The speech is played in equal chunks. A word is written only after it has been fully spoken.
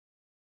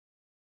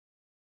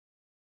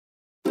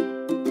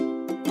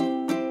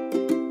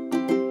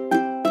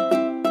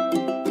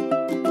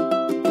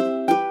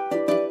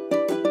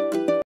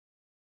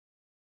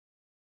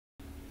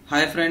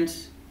Hi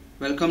friends,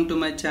 welcome to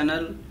my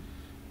channel.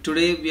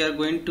 Today we are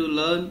going to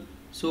learn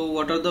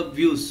what are the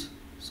views.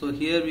 So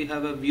here we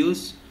have a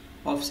views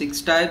of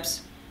 6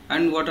 types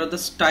and what are the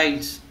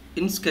styles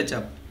in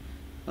SketchUp.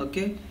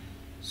 Okay,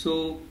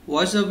 so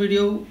watch the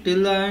video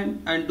till the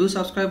end and do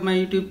subscribe my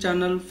YouTube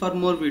channel for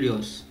more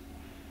videos.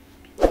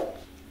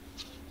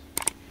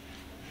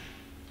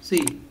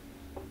 See,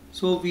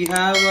 so we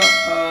have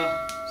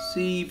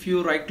see, if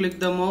you right click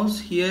the mouse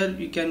here,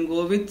 you can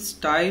go with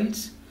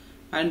styles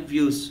and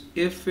views.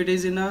 If it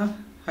is in a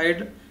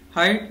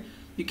hide,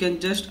 you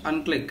can just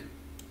unclick.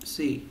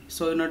 See,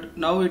 so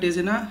now it is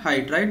in a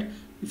hide, right?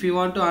 If you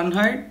want to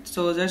unhide,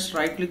 so just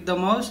right click the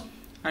mouse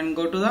and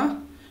go to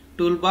the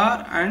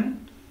toolbar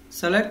and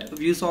select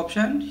views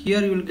option. Here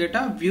you will get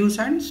a views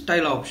and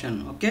style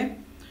option. Okay,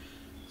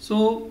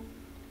 so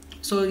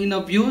in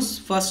a views,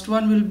 first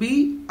one will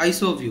be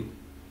ISO view.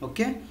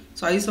 Okay,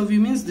 so ISO view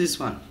means this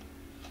one.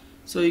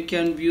 So you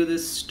can view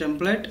this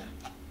template.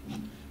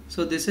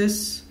 So this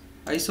is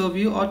ISO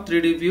view or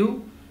 3D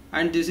view,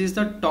 and this is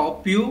the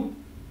top view.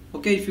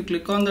 Okay, if you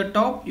click on the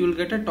top, you will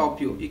get a top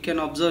view. You can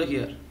observe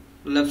here,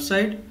 left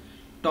side,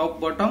 top,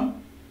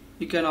 bottom.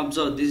 You can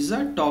observe this is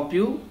a top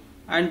view,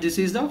 and this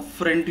is the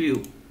front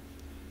view.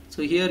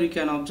 So here you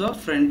can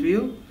observe front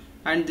view,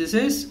 and this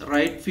is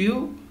right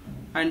view,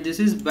 and this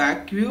is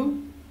back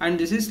view, and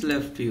this is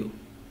left view.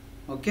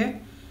 Okay,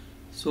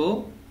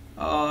 so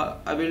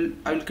I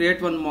will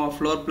create one more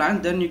floor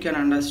plan, then you can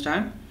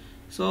understand.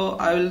 So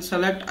I will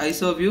select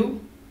ISO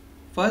view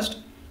first,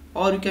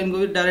 or you can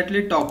go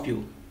directly top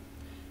view.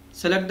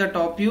 Select the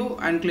top view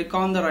and click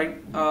on the right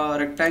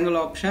rectangle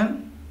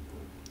option.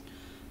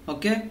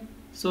 Okay,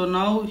 so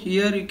now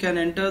here you can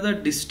enter the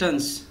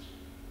distance,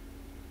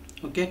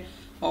 okay,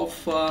 of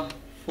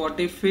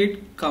 40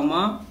 feet,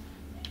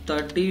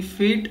 30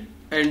 feet,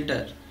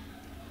 enter.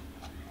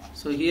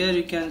 So here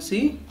you can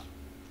see,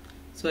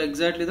 so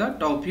exactly the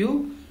top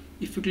view.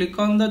 If you click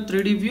on the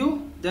 3D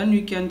view, then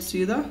you can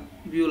see the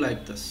view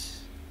like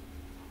this.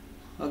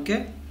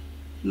 Okay,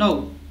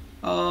 now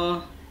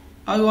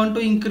I want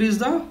to increase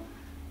the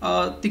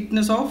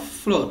thickness of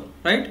floor,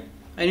 right?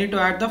 I need to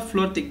add the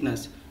floor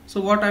thickness.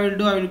 So what I will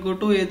do, I will go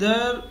to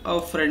either a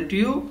front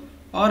view,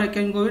 or I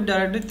can go with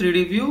directly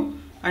 3D view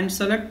and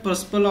select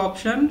principal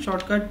option,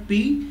 shortcut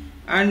P,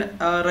 and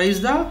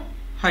raise the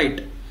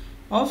height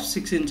of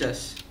 6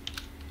 inches,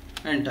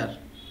 enter.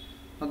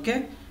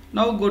 Okay,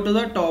 now go to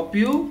the top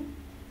view.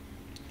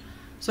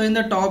 So in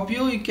the top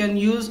view you can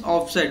use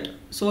offset.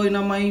 So in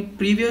my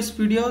previous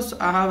videos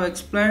I have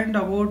explained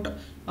about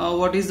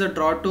what is the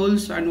draw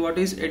tools and what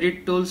is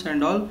edit tools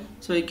and all,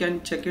 so you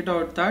can check it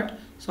out that.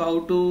 So how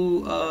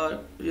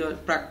to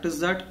practice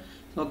that.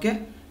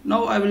 Okay,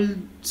 now I will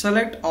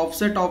select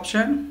offset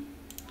option,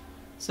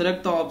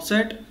 select the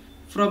offset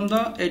from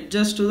the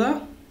edges to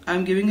the, I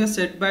am giving a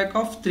setback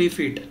of 3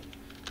 feet,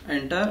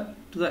 enter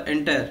to the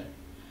entire.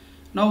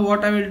 Now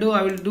what I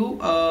will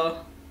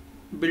do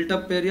built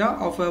up area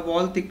of a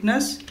wall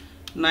thickness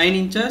 9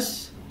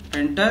 inches,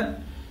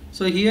 enter.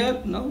 So here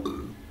now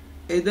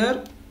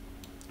either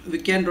we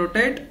can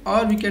rotate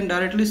or we can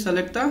directly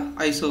select the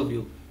ISO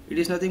view. It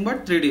is nothing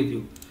but 3D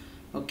view.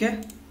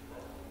 Okay,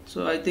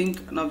 so I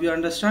think now you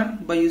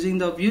understand by using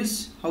the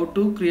views how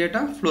to create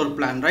a floor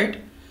plan, right?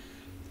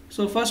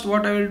 So first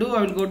what I will do,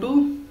 I will go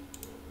to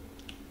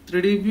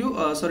 3D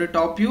view,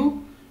 top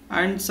view,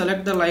 and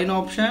select the line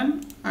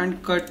option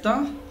and cut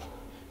the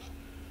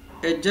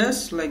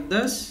edges like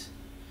this,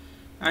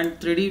 and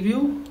 3D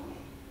view.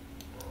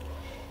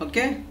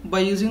 Okay, by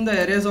using the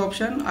erase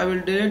option I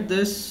will delete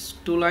this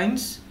 2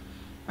 lines,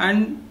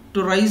 and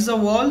to raise the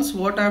walls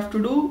what I have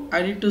to do,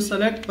 I need to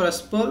select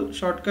principal,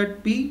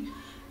 shortcut P,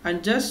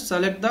 and just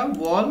select the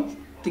wall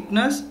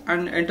thickness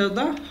and enter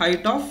the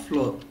height of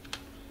floor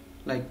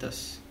like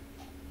this.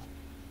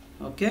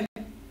 Okay,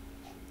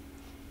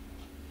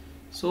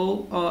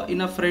 so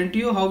in a front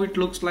view how it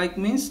looks like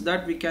means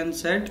that we can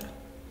set,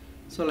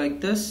 so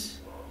like this,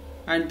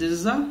 and this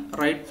is the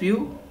right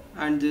view,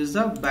 and this is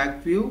the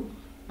back view,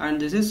 and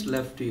this is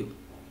left view,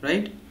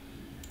 right?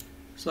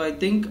 So I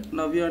think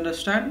now you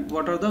understand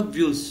what are the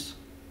views,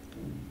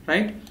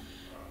 right?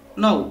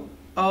 Now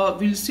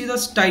we'll see the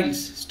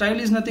styles. Style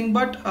is nothing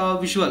but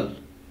visual,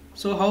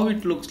 so how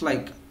it looks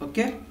like.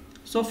 Okay,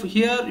 so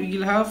here you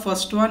will have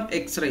first one,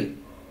 X-ray.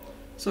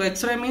 So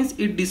X-ray means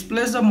it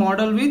displays the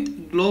model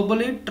with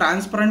globally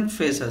transparent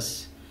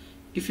faces.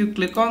 If you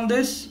click on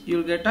this,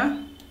 you'll get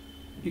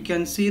you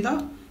can see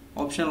the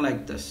option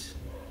like this.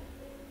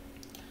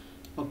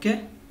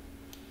 Okay,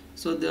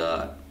 so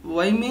the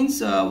Y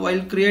means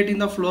while creating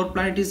the floor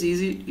plan, it is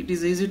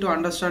easy to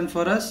understand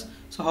for us.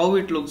 So how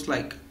it looks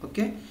like.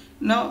 Okay,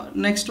 now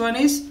next one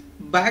is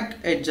back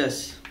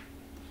edges.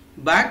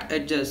 Back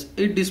edges,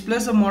 it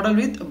displays a model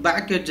with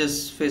back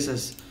edges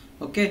faces.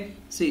 Okay,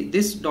 see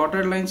this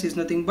dotted lines is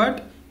nothing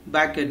but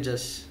back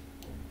edges.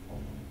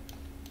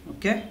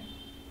 Okay,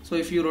 so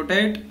if you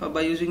rotate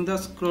by using the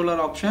scroller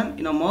option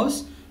in a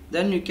mouse,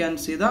 then you can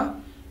see the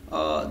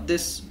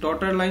this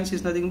dotted lines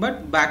is nothing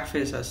but back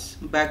faces,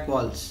 back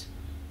walls.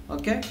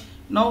 Okay,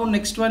 Now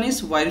next one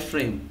is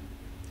wireframe.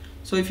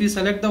 So if you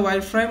select the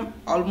wireframe,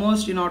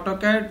 almost in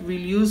AutoCAD we'll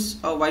use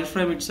a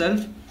wireframe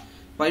itself,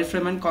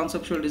 wireframe and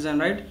conceptual design,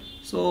 right?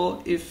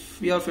 So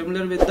if you are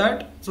familiar with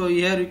that, so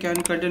here you can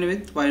continue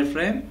with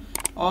wireframe,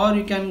 or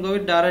you can go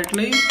with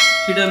directly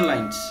hidden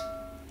lines.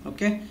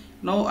 Okay,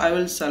 now I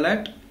will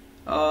select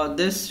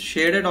this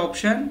shaded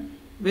option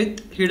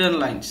with hidden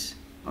lines.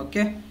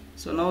 Okay,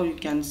 so now you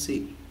can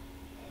see,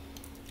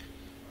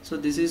 so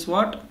this is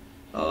what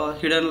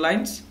hidden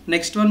lines.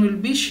 Next one will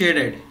be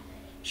shaded.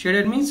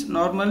 Shaded means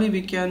normally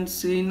we can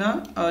see in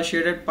a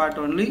shaded part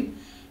only,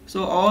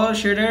 so or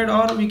shaded,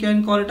 or we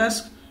can call it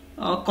as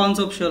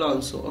conceptual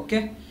also.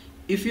 Okay,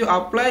 if you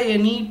apply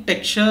any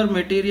texture,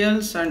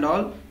 materials and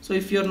all, so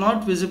if you are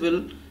not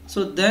visible,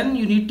 so then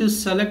you need to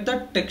select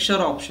the texture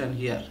option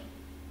here.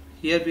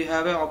 Here we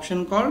have an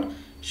option called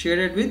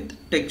shaded with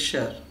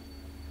texture.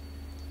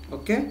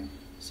 Okay,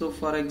 so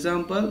for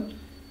example,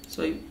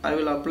 so I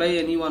will apply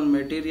any one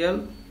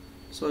material.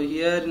 So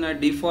here in a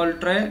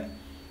default tray,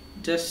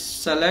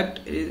 just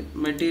select a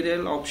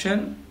material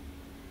option,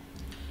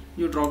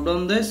 you drop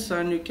down this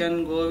and you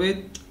can go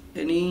with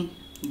any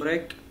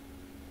brick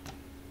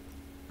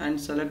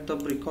and select the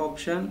brick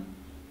option,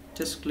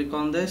 just click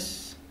on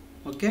this.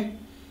 Okay,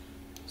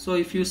 so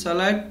if you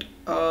select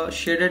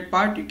shaded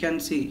part, you can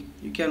see,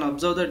 you can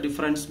observe the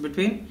difference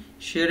between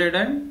shaded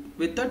and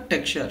with the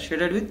texture,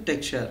 shaded with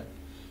texture.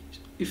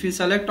 If you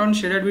select on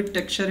shaded with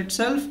texture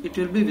itself, it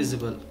will be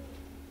visible.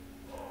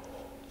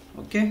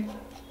 Okay,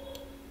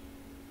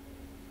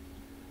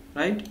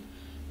 right?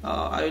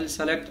 I will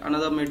select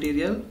another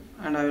material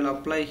and I will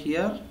apply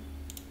here.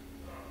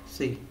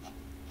 See,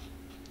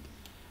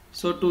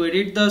 so to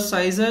edit the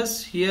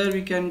sizes, here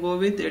we can go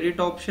with edit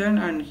option,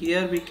 and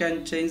here we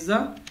can change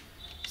the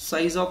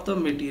size of the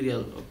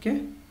material.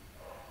 Okay,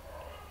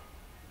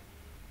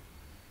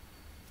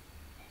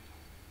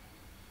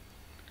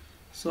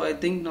 so I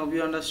think now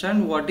you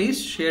understand what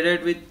is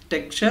shaded with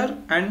texture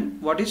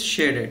and what is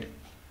shaded.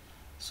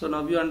 So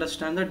now you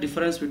understand the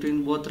difference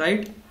between both,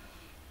 right?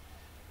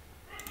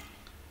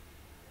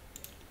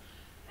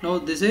 Now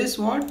this is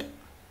what,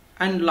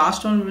 and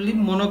last one will be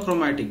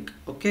monochromatic.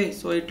 Okay,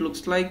 so it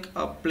looks like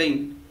a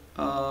plain.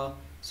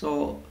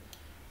 So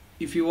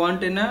if you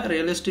want in a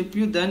realistic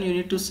view, then you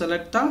need to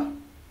select the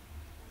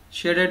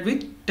shaded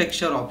with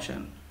texture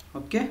option.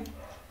 Okay,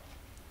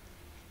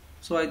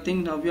 so I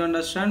think now you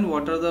understand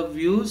what are the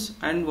views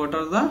and what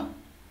are the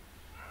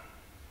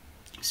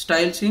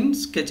styles in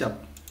SketchUp.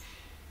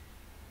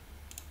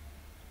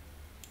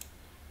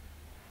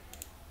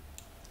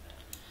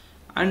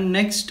 And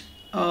next,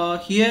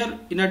 here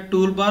in a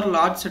toolbar,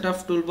 large set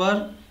of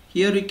toolbar,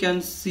 here you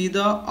can see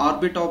the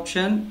orbit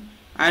option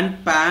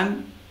and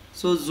pan.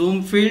 So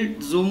zoom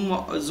field, zoom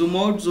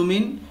out, zoom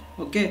in.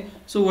 Okay,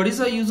 so what is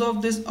the use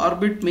of this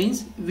orbit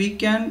means, we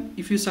can,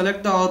 if you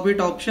select the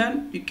orbit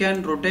option, you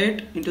can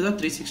rotate into the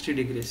 360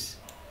 degrees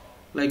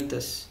like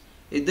this.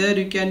 Either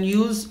you can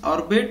use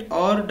orbit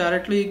or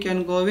directly you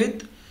can go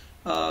with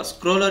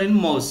scroller in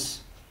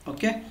mouse.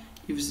 Okay,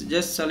 you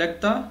just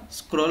select the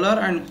scroller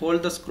and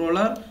hold the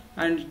scroller,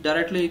 and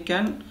directly you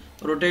can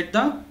rotate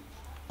the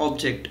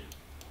object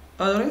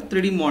or a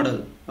 3D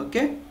model.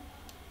 Okay,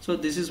 so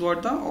this is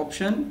what the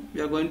option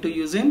we are going to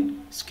use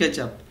in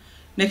SketchUp.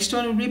 Next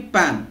one will be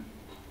pan.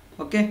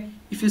 Okay,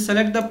 if you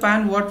select the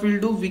pan, what we'll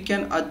do, we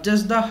can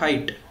adjust the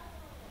height.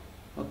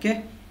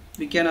 Okay,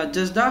 we can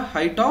adjust the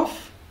height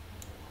of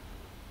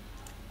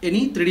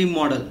any 3D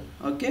model.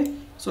 Okay,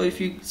 so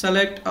if you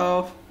select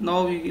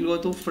now we will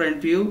go to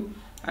front view,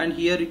 and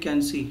here you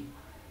can see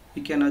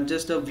we can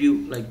adjust the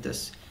view like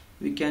this.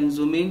 We can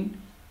zoom in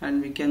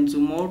and we can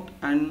zoom out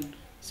and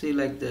see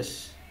like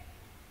this.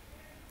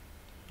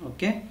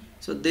 Okay,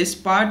 so this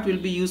part will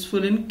be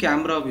useful in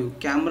camera view,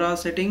 camera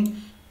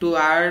setting, to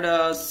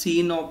add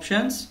scene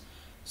options.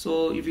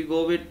 So if you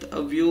go with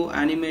a view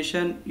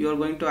animation, you are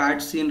going to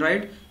add scene,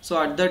 right?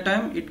 So at that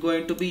time it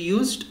going to be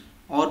used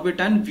orbit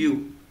and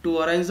view to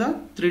arrange the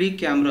 3D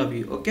camera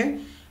view. Okay,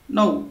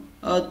 now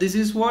this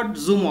is what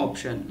zoom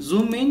option.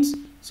 Zoom means,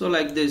 so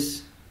like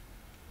this,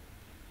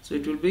 so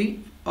it will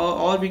be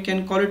or we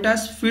can call it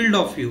as field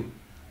of view,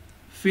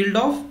 field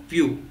of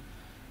view.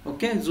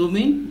 Okay, zoom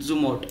in,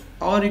 zoom out,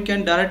 or you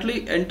can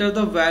directly enter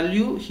the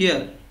value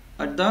here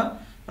at the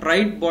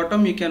right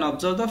bottom. You can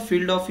observe the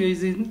field of view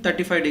is in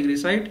 35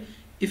 degrees, right?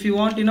 If you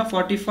want in a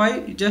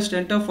 45, you just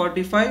enter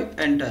 45,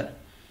 enter.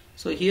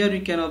 So here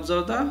you can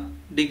observe the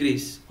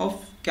degrees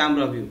of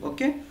camera view.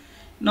 Okay,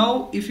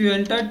 now if you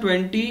enter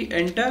 20,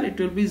 enter, it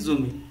will be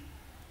zoom in.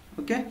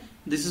 Okay,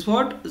 this is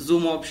what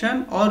zoom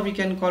option, or we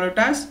can call it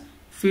as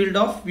field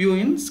of view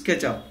in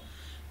SketchUp.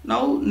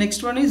 Now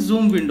next one is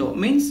zoom window.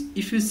 Means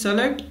if you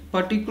select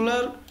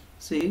particular,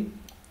 say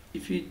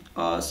if you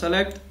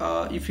select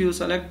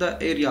the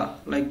area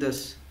like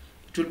this,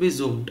 it will be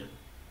zoomed.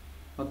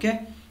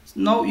 Okay,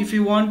 now if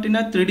you want in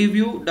a 3D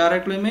view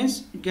directly,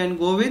 means you can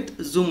go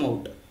with zoom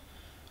out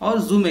or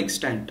zoom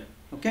extend.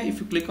 Okay, if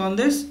you click on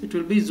this, it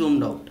will be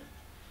zoomed out.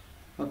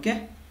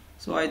 Okay,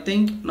 so I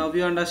think now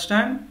we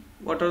understand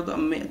what are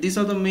the these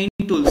are the main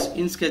tools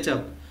in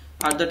SketchUp.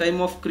 at the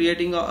time of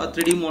creating a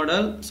 3D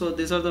model. So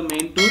these are the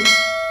main tools.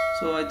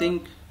 So I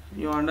think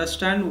you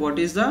understand what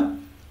is the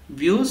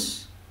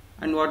views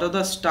and what are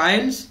the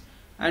styles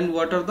and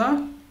what are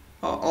the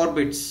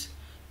orbits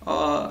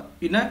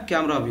in a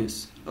camera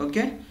views.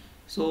 Okay,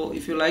 so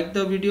if you like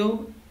the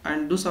video,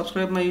 and do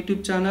subscribe my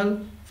YouTube channel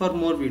for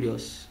more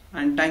videos,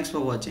 and thanks for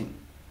watching.